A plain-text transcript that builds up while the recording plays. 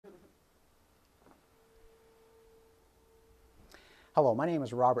Hello, my name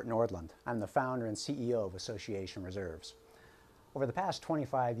is Robert Nordlund. I'm the founder and CEO of Association Reserves. Over the past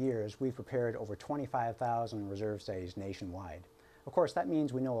 25 years, we've prepared over 25,000 reserve studies nationwide. Of course, that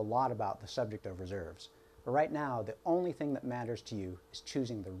means we know a lot about the subject of reserves. But right now, the only thing that matters to you is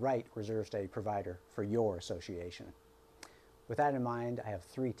choosing the right reserve study provider for your association. With that in mind, I have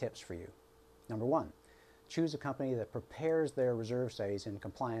 3 tips for you. Number 1, choose a company that prepares their reserve studies in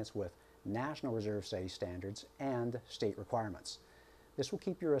compliance with National Reserve Study standards and state requirements. This will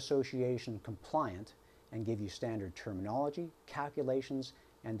keep your association compliant and give you standard terminology, calculations,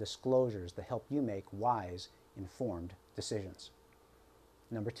 and disclosures that help you make wise, informed decisions.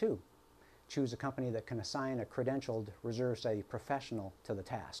 Number 2, choose a company that can assign a credentialed reserve study professional to the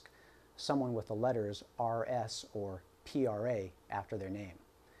task, someone with the letters RS or PRA after their name.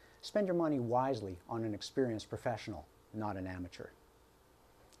 Spend your money wisely on an experienced professional, not an amateur.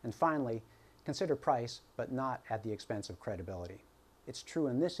 And finally, consider price, but not at the expense of credibility. It's true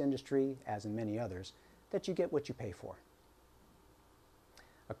in this industry, as in many others, that you get what you pay for.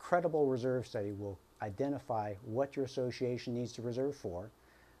 A credible reserve study will identify what your association needs to reserve for,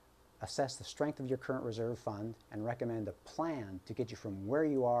 assess the strength of your current reserve fund, and recommend a plan to get you from where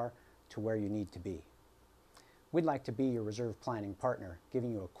you are to where you need to be. We'd like to be your reserve planning partner,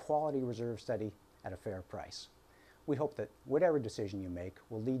 giving you a quality reserve study at a fair price. We hope that whatever decision you make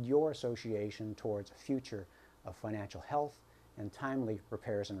will lead your association towards a future of financial health and timely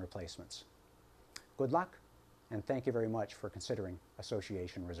repairs and replacements. Good luck, and thank you very much for considering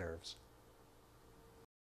Association Reserves.